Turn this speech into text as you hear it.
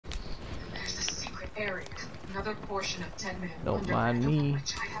area. Another portion of 10 men. Don't mind me.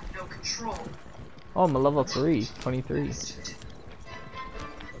 Which I have no control. Oh, I'm a level 3, 23.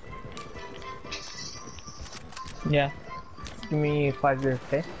 Yeah. Give me 5 years,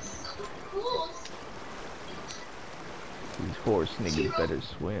 okay? These horse niggas better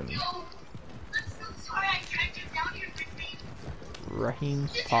swim.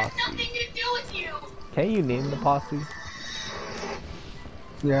 Raheem's posse. Can you name the posse?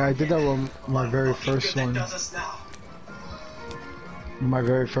 Yeah, I did that with my very first one. My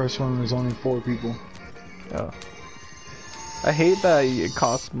very first one was only 4 people. Oh. I hate that it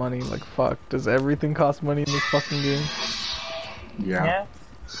costs money. Like, fuck. Does everything cost money in this fucking game? Yeah.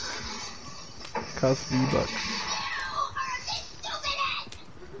 Costs V-Bucks.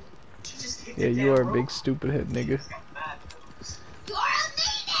 Yeah, you are a big stupid head, nigga.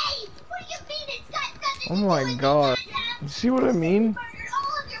 Oh my god. You see what I mean?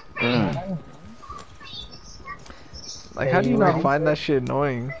 Like, how do you not find that shit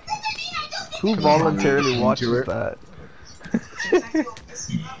annoying? Who voluntarily watches that?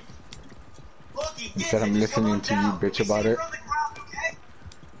 He said I'm listening to you bitch about it.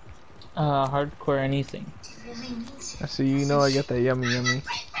 Hardcore anything. I see, you know I get that yummy yummy.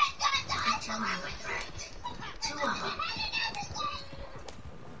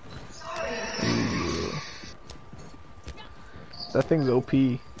 Ooh. That thing's OP.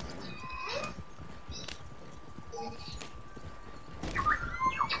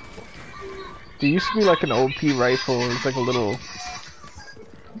 There used to be like an OP rifle. It's like a little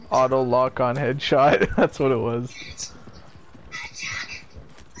auto lock-on headshot. That's what it was.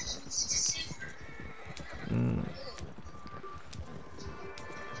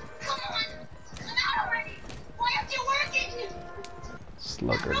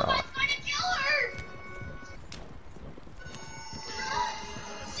 Slug or not.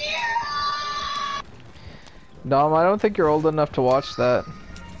 Dom, I don't think you're old enough to watch that.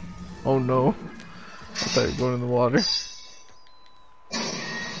 Oh no. I thought you were going in the water.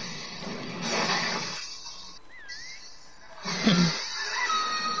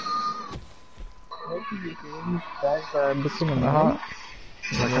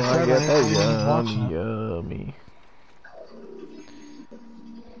 I get that yummy, yummy.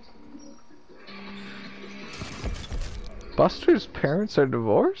 Buster's parents are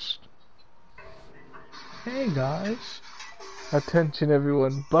divorced? Hey guys. Attention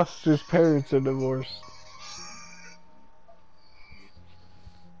everyone, Buster's parents are divorced.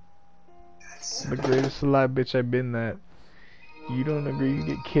 The greatest alive, bitch. I've been that. You don't agree, you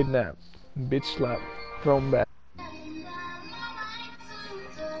get kidnapped. Bitch slap. Thrown back.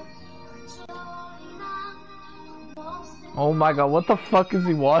 Oh my god, what the fuck is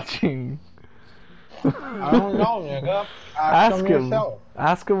he watching? I don't know, nigga. Ask him. Yourself.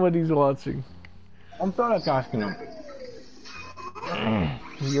 Ask him what he's watching. I'm not asking him.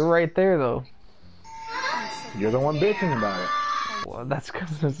 You're right there though. You're the one bitching about it. Well, that's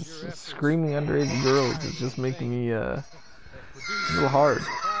because screaming underage girls is just making me a little hard.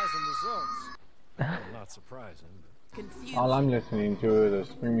 Not surprising. All I'm listening to is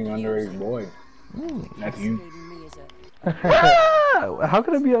a screaming underage boy. That's you. Ah! How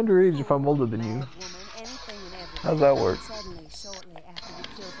can I be underage if I'm older than you? How's that work?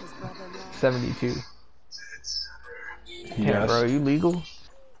 72. Damn, Yes. bro, are you legal?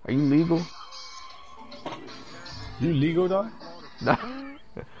 Are you legal? You legal, dog? No.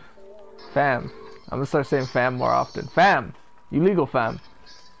 Fam. I'm gonna start saying fam more often. Fam! You legal, fam?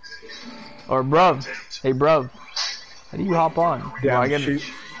 Or bruv. Hey, bruv. How do you hop on? Yeah, Well,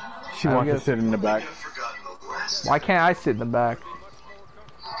 she wants to sit in the back. Why can't I sit in the back?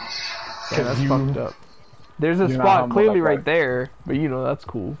 Yeah, that's you- fucked up. There's a you're not spot humble clearly like right that. there, but you know, that's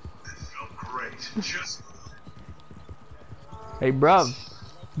cool. Hey, bruv.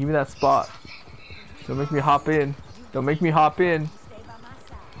 Give me that spot. Don't make me hop in. Don't make me hop in.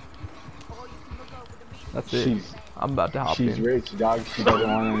 That's it. I'm about to hop She's in. rich, dog. She doesn't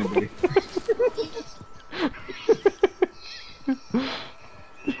want anybody.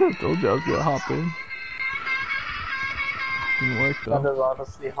 I told you I was gonna hop in. Didn't work That though. is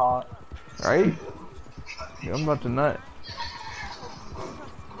honestly hot. Right? Yeah, I'm about to nut.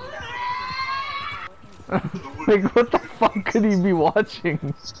 Like, what the fuck could he be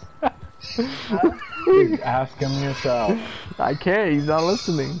watching? Just ask him yourself. I can't, he's not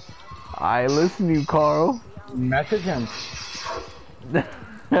listening. I listen to you, Carl. Message him.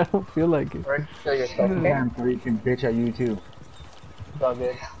 I don't feel like it. Register yourself, okay? Damn, so he can bitch at you too. It's all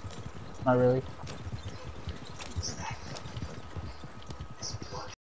good. Not really.